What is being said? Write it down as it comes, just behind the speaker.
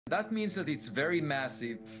That means that it's very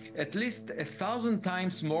massive, at least 1,000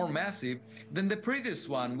 times more massive than the previous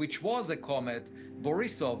one, which was a comet,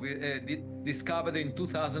 Borisov, discovered in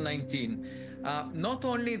 2019. Not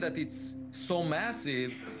only that it's so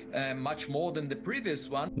massive, much more than the previous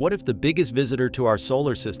one. What if the biggest visitor to our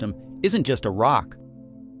solar system isn't just a rock?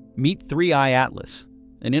 Meet 3I Atlas,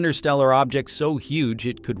 an interstellar object so huge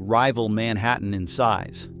it could rival Manhattan in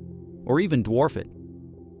size, or even dwarf it.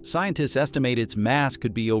 Scientists estimate its mass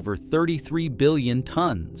could be over 33 billion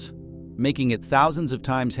tons, making it thousands of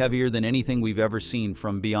times heavier than anything we've ever seen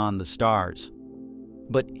from beyond the stars.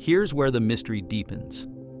 But here's where the mystery deepens.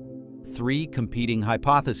 Three competing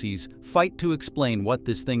hypotheses fight to explain what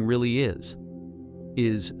this thing really is.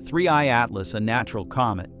 Is 3I Atlas a natural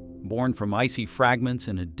comet, born from icy fragments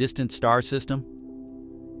in a distant star system?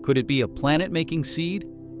 Could it be a planet-making seed,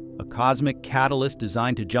 a cosmic catalyst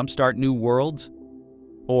designed to jumpstart new worlds?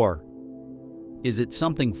 Or is it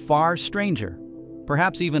something far stranger,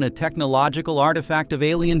 perhaps even a technological artifact of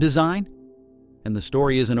alien design? And the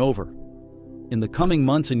story isn't over. In the coming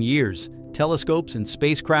months and years, telescopes and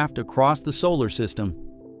spacecraft across the solar system,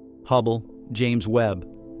 Hubble, James Webb,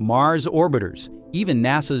 Mars orbiters, even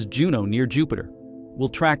NASA's Juno near Jupiter, will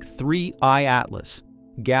track 3I Atlas,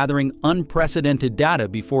 gathering unprecedented data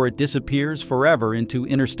before it disappears forever into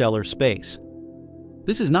interstellar space.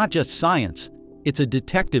 This is not just science, it's a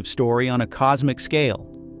detective story on a cosmic scale.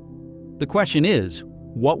 The question is,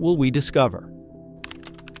 what will we discover?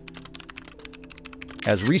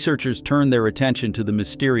 As researchers turn their attention to the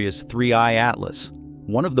mysterious 3I Atlas,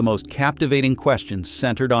 one of the most captivating questions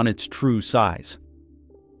centered on its true size.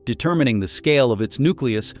 Determining the scale of its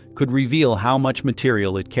nucleus could reveal how much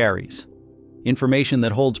material it carries. Information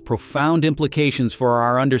that holds profound implications for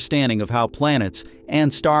our understanding of how planets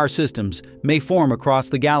and star systems may form across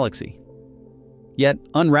the galaxy. Yet,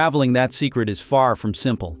 unraveling that secret is far from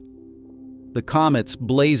simple. The comet's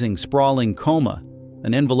blazing, sprawling coma,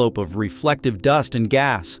 an envelope of reflective dust and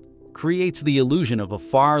gas, creates the illusion of a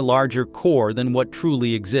far larger core than what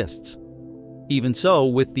truly exists. Even so,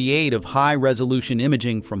 with the aid of high-resolution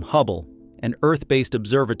imaging from Hubble and Earth-based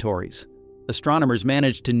observatories, astronomers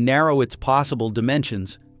managed to narrow its possible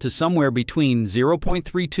dimensions to somewhere between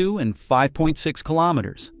 0.32 and 5.6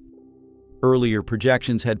 kilometers. Earlier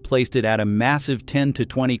projections had placed it at a massive 10 to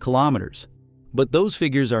 20 kilometers, but those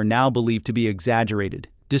figures are now believed to be exaggerated,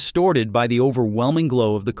 distorted by the overwhelming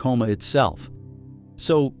glow of the coma itself.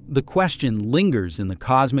 So the question lingers in the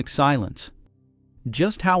cosmic silence.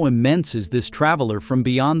 Just how immense is this traveler from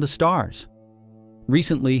beyond the stars?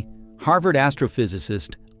 Recently, Harvard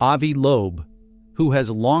astrophysicist Avi Loeb, who has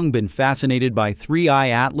long been fascinated by 3I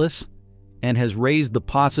Atlas and has raised the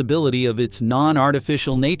possibility of its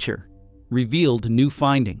non-artificial nature, revealed new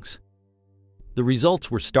findings. The results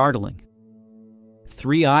were startling.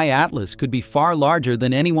 3I Atlas could be far larger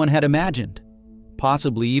than anyone had imagined,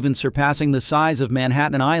 possibly even surpassing the size of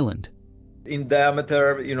Manhattan Island. In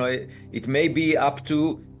diameter, it may be up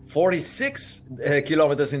to 46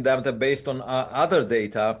 kilometers in diameter based on other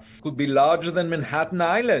data. Could be larger than Manhattan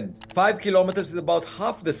Island. 5 kilometers is about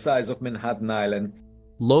half the size of Manhattan Island.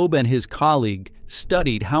 Loeb and his colleague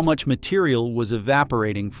studied how much material was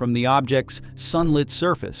evaporating from the object's sunlit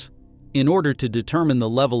surface in order to determine the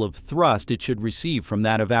level of thrust it should receive from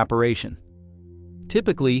that evaporation.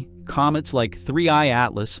 Typically, comets like 3I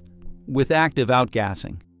Atlas, with active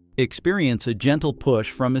outgassing, experience a gentle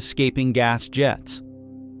push from escaping gas jets.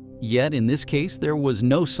 Yet in this case, there was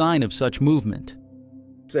no sign of such movement.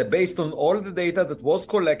 So based on all the data that was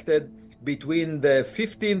collected between the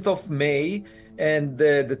 15th of May and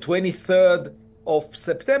the 23rd of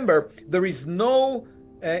September, there is no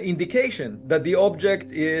indication that the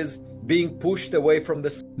object is being pushed away from the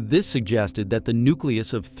sun. This suggested that the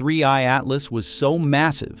nucleus of 3I Atlas was so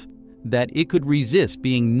massive that it could resist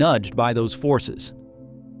being nudged by those forces.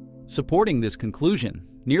 Supporting this conclusion,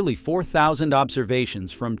 nearly 4,000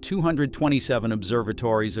 observations from 227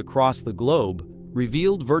 observatories across the globe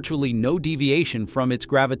revealed virtually no deviation from its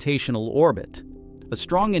gravitational orbit, a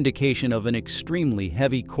strong indication of an extremely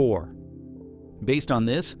heavy core. Based on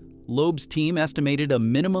this, Loeb's team estimated a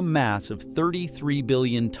minimum mass of 33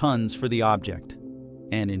 billion tons for the object.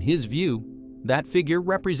 And in his view, that figure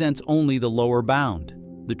represents only the lower bound.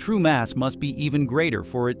 The true mass must be even greater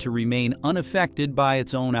for it to remain unaffected by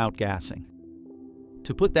its own outgassing.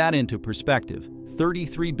 To put that into perspective,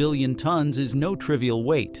 33 billion tons is no trivial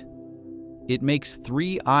weight. It makes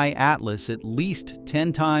 3I Atlas at least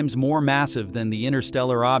 10 times more massive than the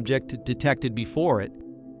interstellar object detected before it,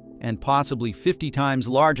 and possibly 50 times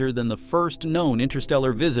larger than the first known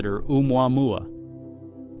interstellar visitor, Oumuamua.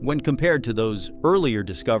 When compared to those earlier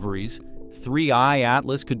discoveries, 3I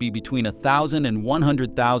Atlas could be between 1,000 and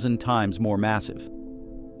 100,000 times more massive,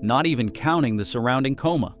 not even counting the surrounding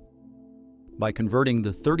coma. By converting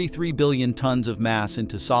the 33 billion tons of mass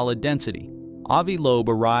into solid density, Avi Loeb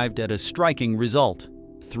arrived at a striking result.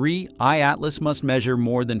 3I Atlas must measure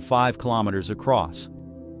more than 5 kilometers across.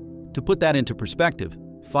 To put that into perspective,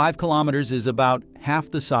 5 kilometers is about half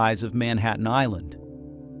the size of Manhattan Island.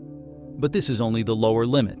 But this is only the lower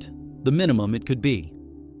limit, the minimum it could be.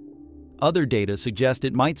 Other data suggest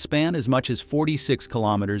it might span as much as 46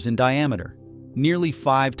 kilometers in diameter, nearly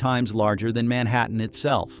 5 times larger than Manhattan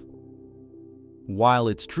itself. While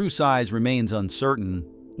its true size remains uncertain,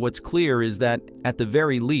 what's clear is that, at the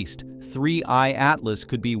very least, 3I Atlas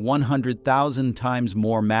could be 100,000 times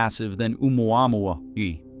more massive than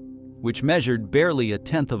Oumuamua, which measured barely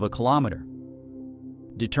 1/10 of a kilometer.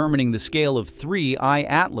 Determining the scale of 3I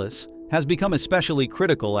Atlas has become especially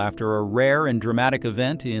critical after a rare and dramatic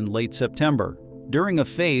event in late September, during a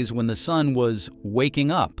phase when the Sun was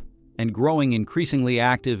waking up and growing increasingly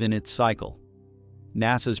active in its cycle.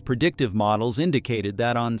 NASA's predictive models indicated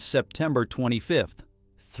that on September 25th,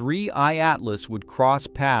 3I Atlas would cross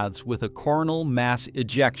paths with a coronal mass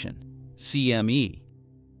ejection, CME,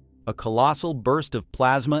 a colossal burst of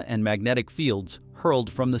plasma and magnetic fields hurled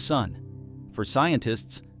from the Sun. For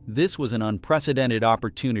scientists, this was an unprecedented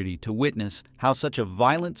opportunity to witness how such a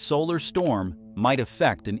violent solar storm might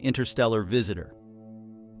affect an interstellar visitor.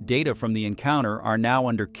 Data from the encounter are now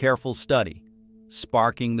under careful study,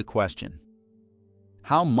 sparking the question: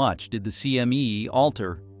 how much did the CME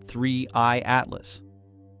alter 3I Atlas?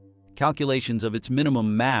 Calculations of its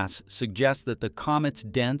minimum mass suggest that the comet's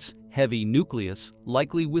dense, heavy nucleus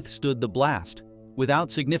likely withstood the blast,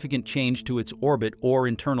 without significant change to its orbit or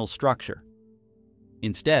internal structure.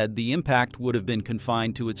 Instead, the impact would have been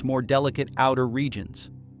confined to its more delicate outer regions,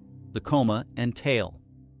 the coma and tail.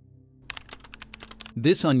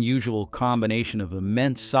 This unusual combination of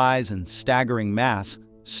immense size and staggering mass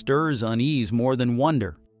stirs unease more than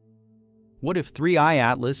wonder. What if 3I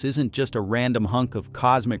Atlas isn't just a random hunk of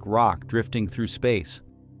cosmic rock drifting through space,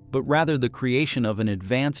 but rather the creation of an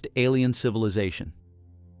advanced alien civilization?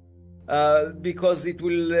 Because it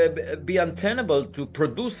will be untenable to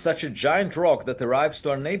produce such a giant rock that arrives to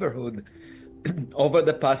our neighborhood. Over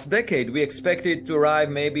the past decade, we expect it to arrive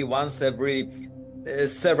maybe once every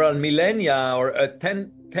several millennia or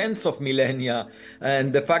tens of millennia.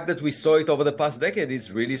 And the fact that we saw it over the past decade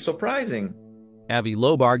is really surprising. Avi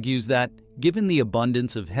Loeb argues that, given the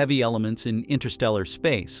abundance of heavy elements in interstellar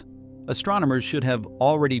space, astronomers should have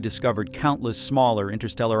already discovered countless smaller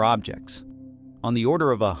interstellar objects, on the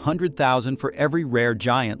order of 100,000 for every rare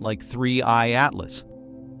giant like 3I Atlas.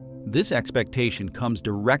 This expectation comes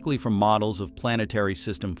directly from models of planetary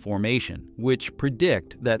system formation, which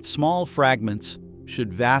predict that small fragments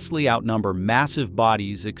should vastly outnumber massive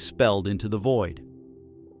bodies expelled into the void.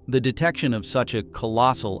 The detection of such a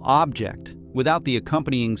colossal object, without the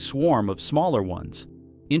accompanying swarm of smaller ones,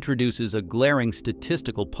 introduces a glaring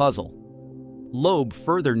statistical puzzle. Loeb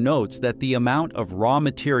further notes that the amount of raw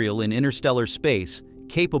material in interstellar space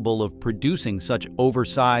capable of producing such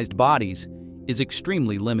oversized bodies is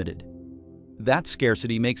extremely limited. That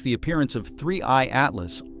scarcity makes the appearance of 3I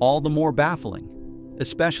Atlas all the more baffling,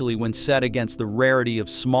 especially when set against the rarity of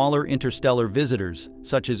smaller interstellar visitors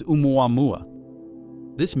such as Oumuamua.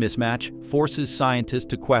 This mismatch forces scientists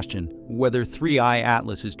to question whether 3I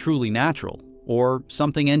Atlas is truly natural or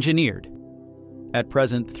something engineered. At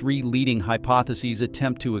present, 3 leading hypotheses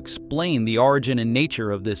attempt to explain the origin and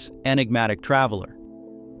nature of this enigmatic traveler.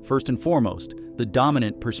 First and foremost, the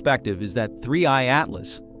dominant perspective is that 3I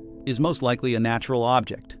Atlas is most likely a natural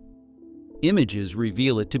object. Images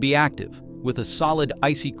reveal it to be active, with a solid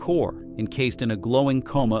icy core encased in a glowing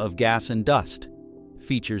coma of gas and dust,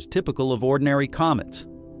 features typical of ordinary comets.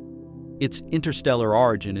 Its interstellar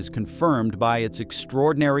origin is confirmed by its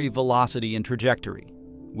extraordinary velocity and trajectory,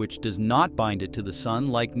 which does not bind it to the Sun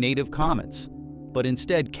like native comets, but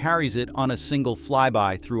instead carries it on a single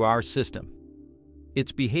flyby through our system.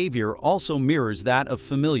 Its behavior also mirrors that of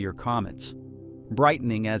familiar comets,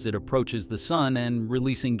 brightening as it approaches the Sun and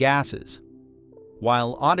releasing gases.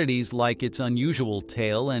 While oddities like its unusual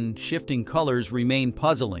tail and shifting colors remain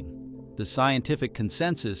puzzling, the scientific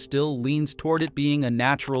consensus still leans toward it being a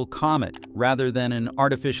natural comet rather than an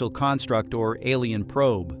artificial construct or alien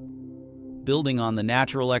probe. Building on the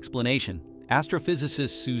natural explanation,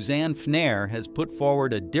 astrophysicist Suzanne Fnair has put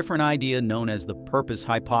forward a different idea known as the purpose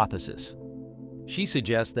hypothesis. She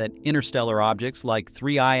suggests that interstellar objects like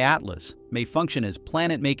 3I Atlas may function as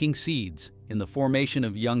planet-making seeds in the formation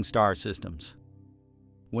of young star systems.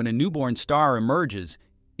 When a newborn star emerges,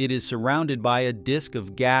 It is surrounded by a disk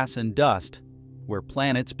of gas and dust, where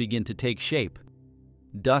planets begin to take shape.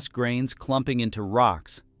 Dust grains clumping into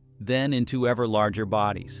rocks, then into ever larger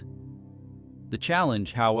bodies. The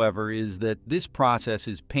challenge, however, is that this process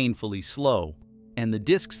is painfully slow, and the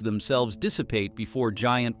disks themselves dissipate before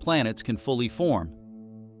giant planets can fully form.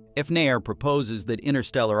 Fnair proposes that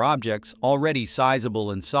interstellar objects, already sizable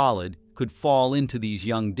and solid, could fall into these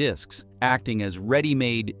young disks, acting as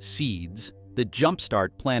ready-made seeds that jumpstart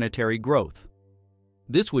planetary growth.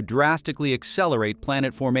 This would drastically accelerate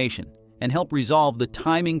planet formation and help resolve the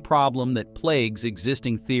timing problem that plagues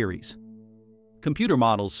existing theories. Computer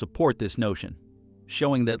models support this notion,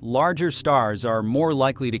 showing that larger stars are more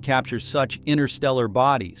likely to capture such interstellar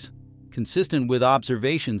bodies, consistent with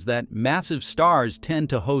observations that massive stars tend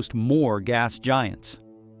to host more gas giants.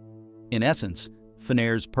 In essence,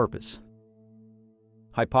 Fnair's purpose.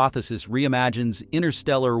 Hypothesis reimagines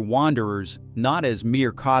interstellar wanderers not as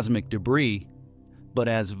mere cosmic debris, but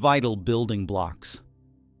as vital building blocks,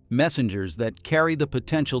 messengers that carry the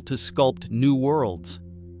potential to sculpt new worlds.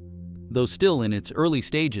 Though still in its early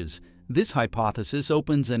stages, this hypothesis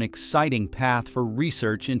opens an exciting path for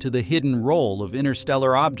research into the hidden role of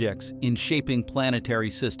interstellar objects in shaping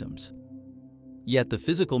planetary systems. Yet the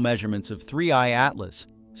physical measurements of 3I Atlas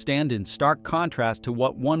stand in stark contrast to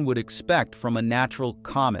what one would expect from a natural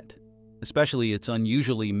comet, especially its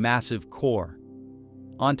unusually massive core.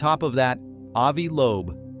 On top of that, Avi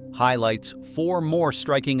Loeb highlights 4 more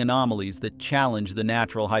striking anomalies that challenge the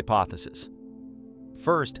natural hypothesis.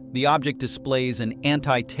 First, the object displays an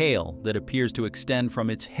anti-tail that appears to extend from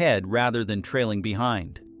its head rather than trailing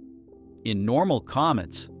behind. In normal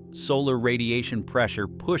comets, solar radiation pressure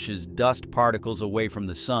pushes dust particles away from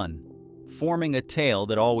the sun, forming a tail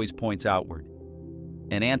that always points outward.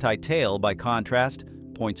 An anti-tail, by contrast,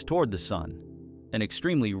 points toward the sun, an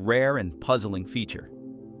extremely rare and puzzling feature.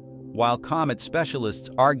 While comet specialists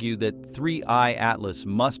argue that 3I Atlas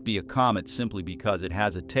must be a comet simply because it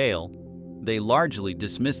has a tail, they largely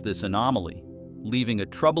dismiss this anomaly, leaving a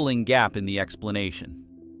troubling gap in the explanation.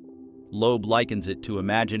 Loeb likens it to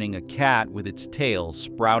imagining a cat with its tail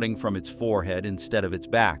sprouting from its forehead instead of its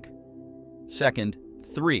back. Second,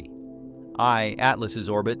 3I Atlas's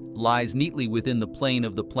orbit lies neatly within the plane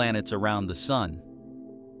of the planets around the Sun.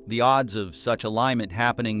 The odds of such alignment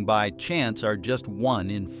happening by chance are just 1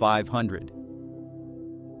 in 500.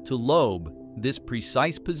 To Loeb, this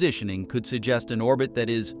precise positioning could suggest an orbit that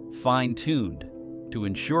is fine-tuned to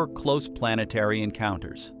ensure close planetary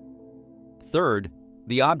encounters. Third,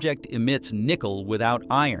 the object emits nickel without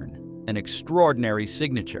iron, an extraordinary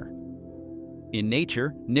signature. In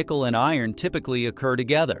nature, nickel and iron typically occur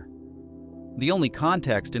together. The only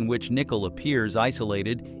context in which nickel appears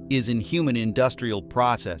isolated is in human industrial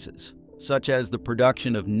processes, such as the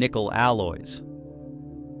production of nickel alloys.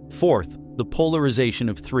 Fourth, the polarization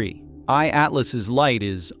of 3I Atlas's light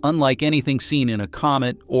is unlike anything seen in a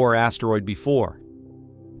comet or asteroid before.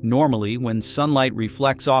 Normally, when sunlight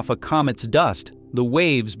reflects off a comet's dust, the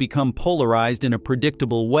waves become polarized in a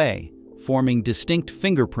predictable way, forming distinct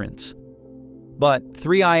fingerprints. But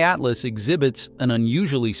 3I Atlas exhibits an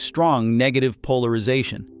unusually strong negative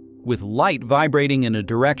polarization, with light vibrating in a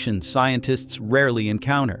direction scientists rarely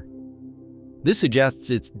encounter. This suggests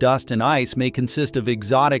its dust and ice may consist of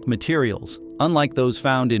exotic materials, unlike those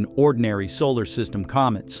found in ordinary solar system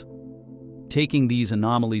comets. Taking these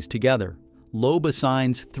anomalies together, Loeb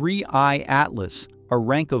assigns 3I Atlas a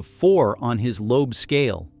rank of 4 on his Loeb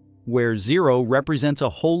scale, where 0 represents a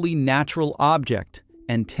wholly natural object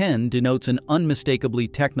and 10 denotes an unmistakably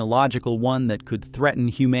technological one that could threaten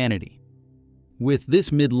humanity. With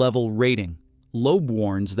this mid-level rating, Loeb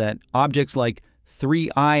warns that objects like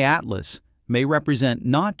 3I Atlas may represent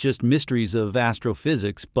not just mysteries of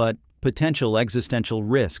astrophysics, but potential existential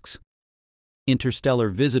risks. Interstellar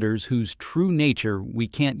visitors whose true nature we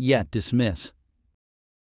can't yet dismiss.